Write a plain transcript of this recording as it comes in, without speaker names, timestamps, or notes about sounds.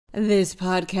This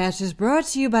podcast is brought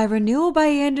to you by Renewal by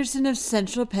Andersen of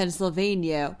Central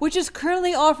Pennsylvania, which is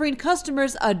currently offering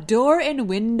customers a door and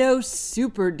window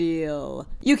super deal.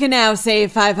 You can now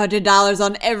save $500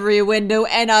 on every window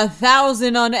and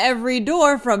 $1,000 on every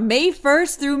door from May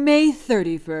 1st through May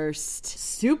 31st.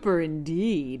 Super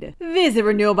indeed. Visit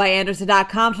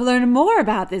renewalbyandersen.com to learn more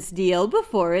about this deal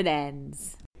before it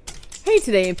ends. Hey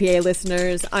Today in PA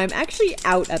listeners, I'm actually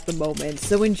out at the moment,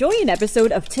 so enjoy an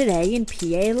episode of Today in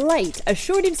PA Light, a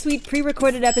short and sweet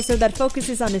pre-recorded episode that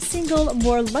focuses on a single,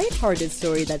 more lighthearted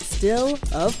story that's still,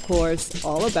 of course,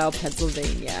 all about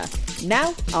Pennsylvania.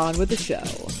 Now, on with the show.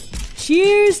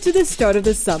 Cheers to the start of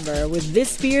the summer with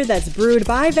this beer that's brewed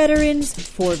by veterans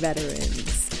for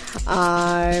veterans.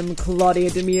 I'm Claudia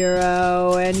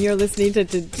DeMiro, and you're listening to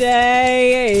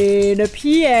Today in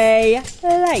PA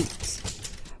Light.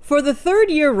 For the third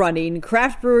year running,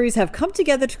 craft breweries have come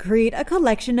together to create a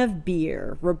collection of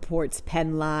beer, reports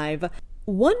PennLive.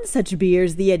 One such beer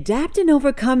is the Adapt and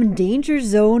Overcome Danger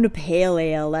Zone Pale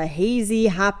Ale, a hazy,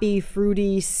 hoppy,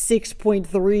 fruity 6.3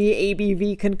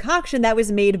 ABV concoction that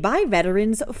was made by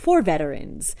veterans for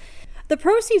veterans. The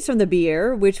proceeds from the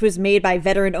beer, which was made by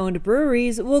veteran-owned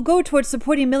breweries, will go towards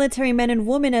supporting military men and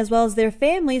women as well as their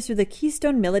families through the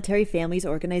Keystone Military Families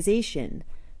Organization.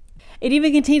 It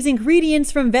even contains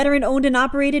ingredients from veteran-owned and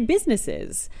operated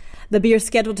businesses. The beer is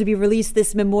scheduled to be released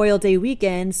this Memorial Day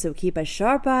weekend, so keep a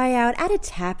sharp eye out at a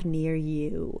tap near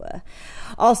you.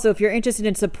 Also, if you're interested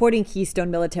in supporting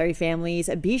Keystone Military Families,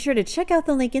 be sure to check out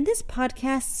the link in this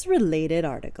podcast's related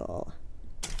article.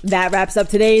 That wraps up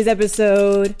today's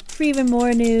episode. For even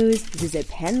more news, visit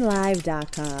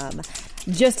PennLive.com.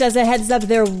 Just as a heads up,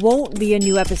 there won't be a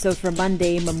new episode for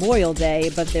Monday, Memorial Day,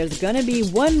 but there's gonna be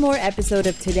one more episode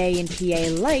of Today in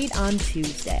PA Light on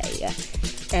Tuesday.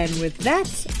 And with that,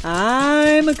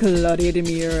 I'm Claudia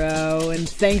DeMiro, and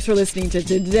thanks for listening to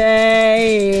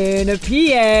Today in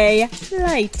PA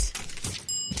Light.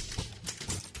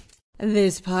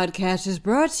 This podcast is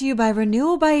brought to you by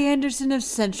Renewal by Andersen of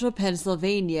Central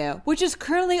Pennsylvania, which is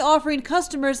currently offering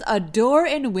customers a door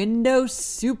and window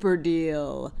super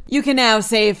deal. You can now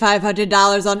save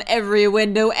 $500 on every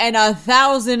window and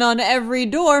 $1,000 on every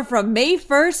door from May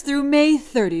 1st through May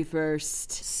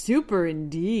 31st. Super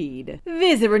indeed.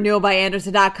 Visit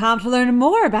renewalbyandersen.com to learn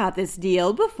more about this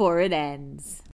deal before it ends.